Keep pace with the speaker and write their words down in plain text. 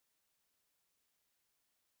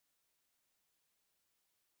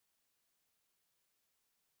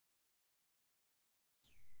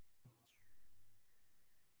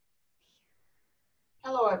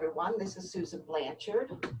Hello everyone, this is Susan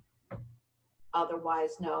Blanchard,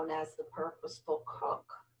 otherwise known as the Purposeful Cook.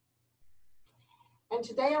 And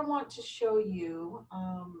today I want to show you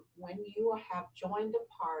when you have joined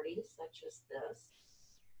a party such as this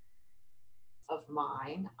of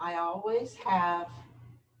mine, I always have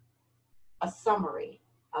a summary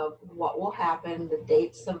of what will happen, the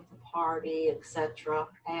dates of the party, etc.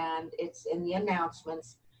 And it's in the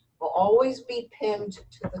announcements, will always be pinned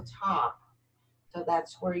to the top. So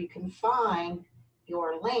that's where you can find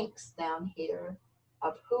your links down here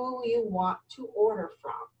of who you want to order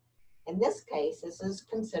from. In this case, this is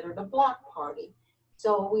considered a block party.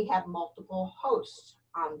 So we have multiple hosts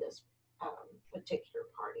on this particular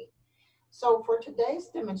party. So for today's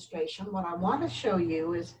demonstration, what I want to show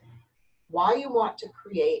you is why you want to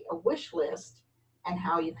create a wish list and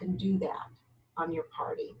how you can do that on your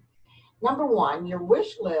party. Number one, your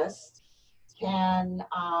wish list can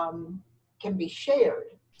be shared.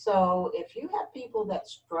 So if you have people that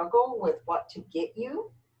struggle with what to get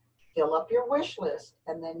you, fill up your wish list,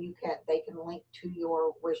 and then they can link to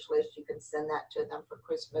your wish list. You can send that to them for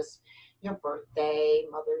Christmas, your birthday,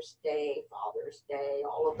 Mother's Day, Father's Day,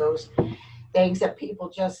 all of those things that people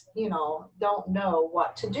just, don't know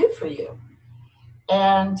what to do for you.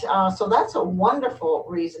 And so that's a wonderful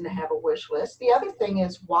reason to have a wish list. The other thing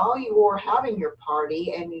is while you are having your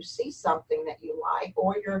party and you see something that you like,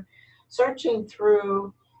 or you're searching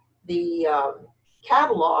through the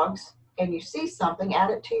catalogs and you see something,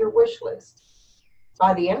 add it to your wish list.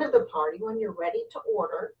 By the end of the party, when you're ready to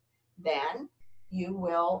order, then you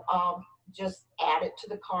will just add it to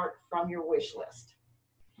the cart from your wish list.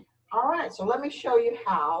 All right, so let me show you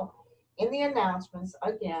how. In the announcements,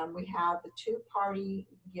 again, we have the two party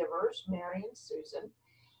givers, Mary and Susan.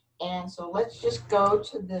 And so let's just go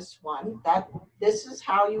to this one. This is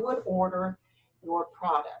how you would order your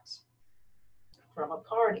products from a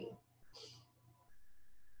party.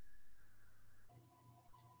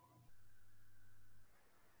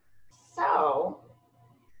 So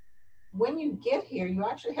when you get here, you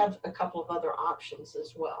actually have a couple of other options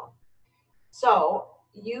as well. So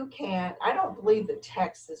you can, I don't believe the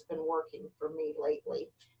text has been working for me lately.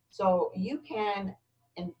 So you can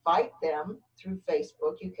invite them through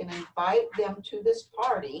Facebook. You can invite them to this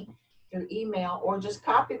party through email, or just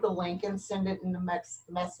copy the link and send it in the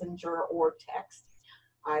messenger or text,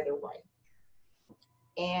 either way.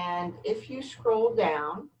 And if you scroll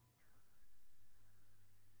down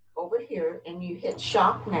over here and you hit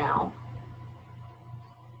shop now,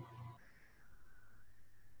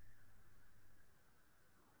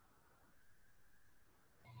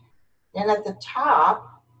 then at the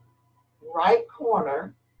top right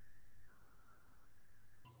corner,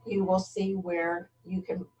 you will see where you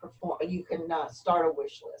can start a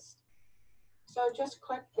wish list. So just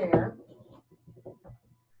click there.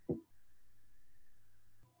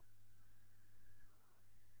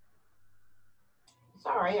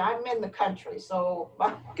 Sorry, I'm in the country, so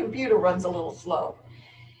my computer runs a little slow.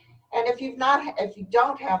 And if you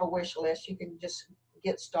don't have a wish list, you can just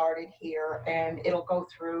get started here, and it'll go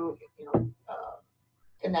through,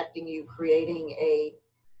 connecting you, creating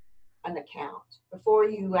an account. Before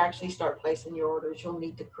you actually start placing your orders, you'll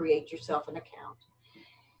need to create yourself an account.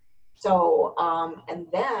 So, and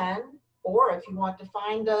then, or if you want to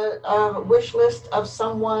find a wish list of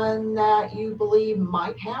someone that you believe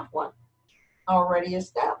might have one already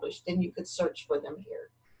established, then you could search for them here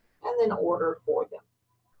and then order for them.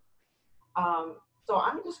 So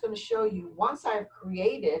I'm just going to show you, once I've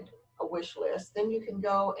created a wish list, then you can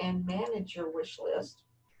go and manage your wish list.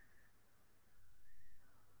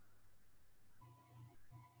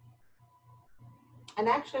 And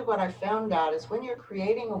actually what I found out is when you're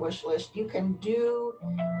creating a wish list, you can do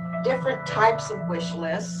different types of wish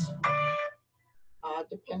lists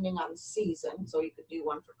depending on the season. So you could do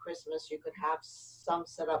one for Christmas. You could have some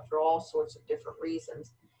set up for all sorts of different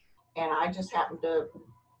reasons. And I just happen to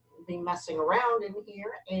be messing around in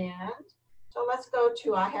here. And so let's go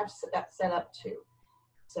to, I have set up two.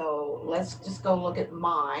 So let's just go look at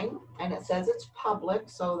mine, and it says it's public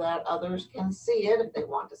so that others can see it. If they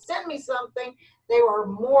want to send me something, they are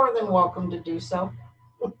more than welcome to do so.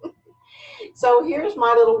 So here's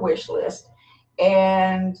my little wish list.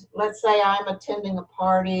 And let's say I'm attending a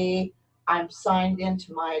party, I'm signed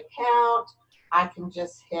into my account, I can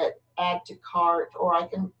just hit add to cart, or I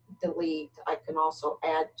can delete. I can also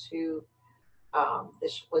add to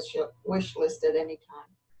this wish list at any time.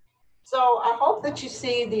 So I hope that you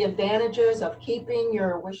see the advantages of keeping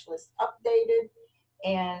your wish list updated,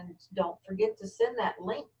 and don't forget to send that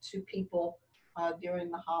link to people during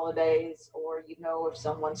the holidays, or if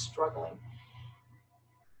someone's struggling.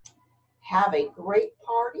 Have a great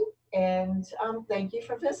party, and thank you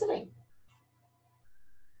for visiting.